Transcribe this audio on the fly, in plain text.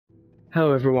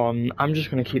Hello everyone, I'm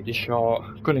just going to keep this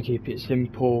short, going to keep it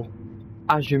simple.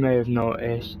 As you may have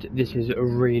noticed, this is a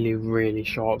really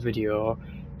short video.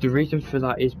 The reason for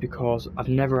that is because I've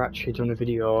never actually done a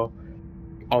video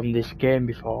on this game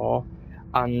before,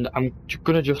 and I'm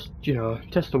going to just,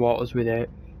 test the waters with it,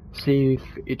 see if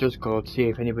it does good, see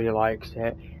if anybody likes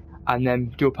it, and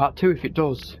then do a part 2 if it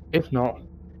does. If not,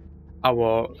 I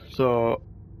won't. So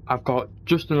I've got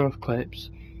just enough clips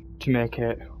to make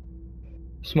it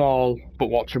small but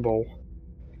watchable.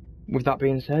 With that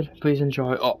being said, please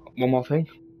enjoy. Oh, one more thing.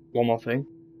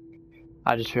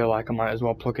 I just feel like I might as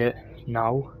well plug it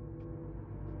now.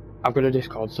 I've got a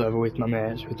Discord server with my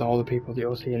mates, with all the people that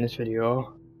you'll see in this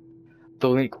video. The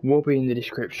link will be in the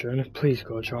description. Please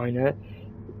go join it.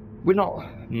 We're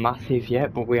not massive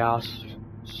yet, but we are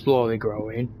slowly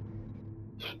growing.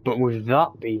 But with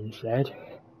that being said,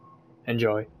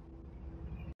 enjoy.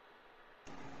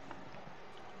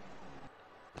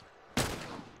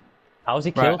 How's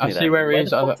he killed me I see where he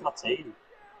is. My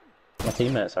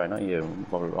teammate, sorry, not you.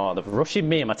 Oh, they're rushing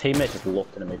me and my teammate's just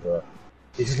looking at me, bro.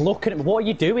 He's just looking at me. What are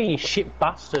you doing, you shit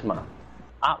bastard, man?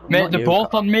 Mate, they're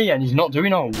both on me and he's not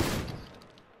doing all.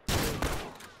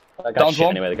 Down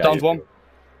one. Anyway, down one.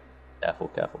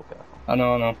 Careful. I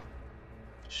know.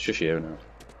 Shush you now.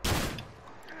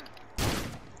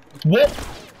 What?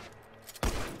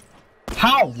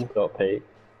 How? Got Pete.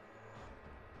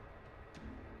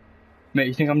 Mate,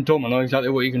 you think I'm dumb? I know exactly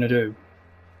what you're gonna do.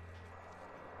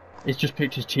 He's just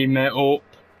picked his teammate up.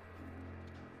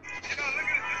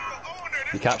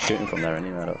 You can't shoot him from there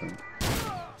anyway, I don't think.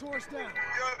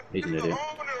 He's an idiot.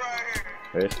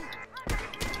 Where is?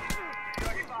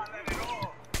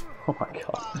 Oh my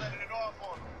god.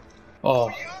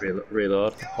 Oh.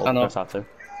 Reload. I know. To.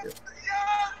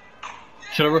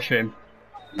 Should I rush him?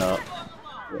 No.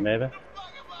 Maybe.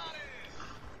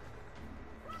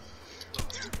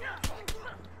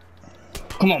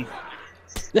 Come on.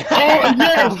 Oh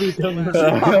yes!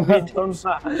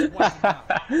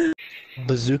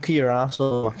 Bazooka your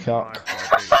arsehole, my cock.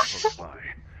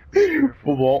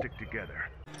 For what?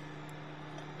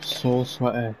 So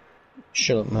sweaty.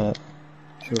 Shut up, mate.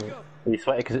 Sure. Are you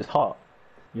sweaty because it's hot?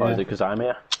 Yeah. Or is it because I'm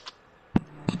here?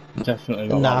 Definitely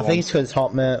not. Nah, I think it's because it's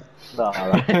hot, mate. No,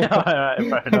 alright,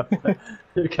 fair enough.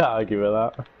 You can't argue with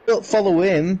that. Don't follow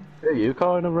him. Who are you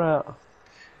calling him out?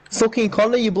 Fucking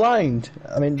Connor, you blind.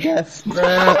 I mean, deaf.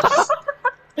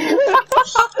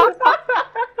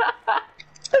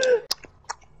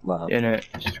 Wow. Innit,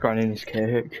 just grinding this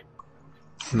cake.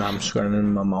 Nah, I'm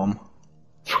screaming my mum.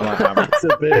 It's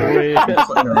a bit weird. That's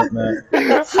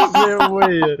a bit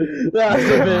weird. That's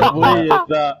a bit weird,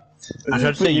 that. I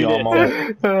should say your mum.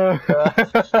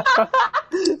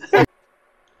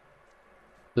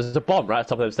 There's a bomb right at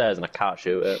the top of the stairs and I can't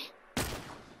shoot it.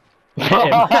 Hit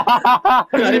him. I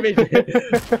didn't mean to.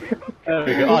 There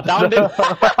we go. Oh, downed him.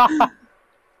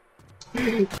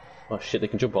 Oh shit, they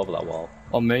can jump over that wall.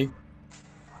 On me?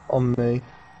 On me.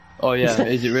 Oh yeah,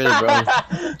 is it really, bro?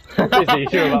 Is he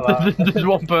sure about that? There's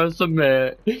one person,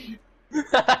 mate.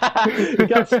 We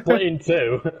got split in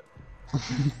two.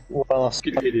 Well, I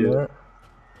Idiot.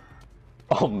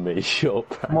 On me, shut up.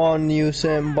 Come on,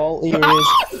 Usain Bolt, here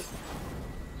he is.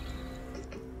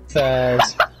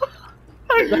 Fairs.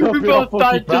 We both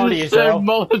died to the same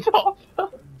Molotov.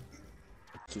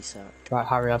 Right,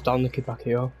 Harry, I've downed the kid back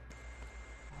here.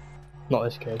 Not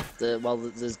this kid.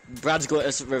 There's Brad's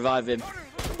going to revive him.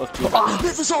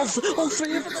 There's all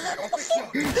three of them there. What the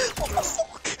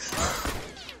fuck?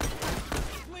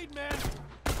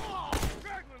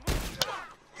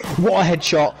 What a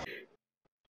headshot.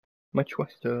 My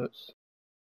chest hurts.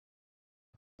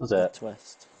 Was it?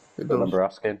 Twist. I remember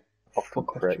asking.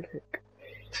 Fuck prick.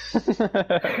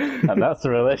 And that's the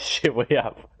relationship we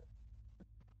have.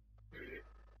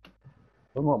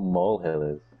 I don't know what molehill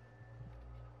is.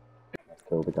 Let's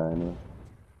kill the guy anyway.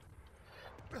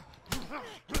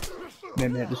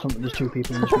 Mate, there's two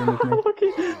people in this room with me.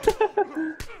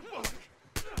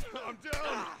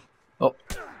 Oh.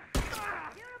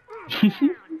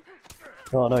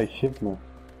 Oh no, he shivved me.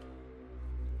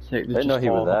 Sick, I didn't know he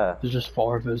was there. There's just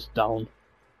 4 of us down,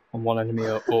 and 1 enemy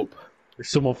up. There's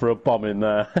someone for a bomb in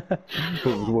there.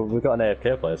 We've got an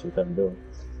AFK player, so we can't do it.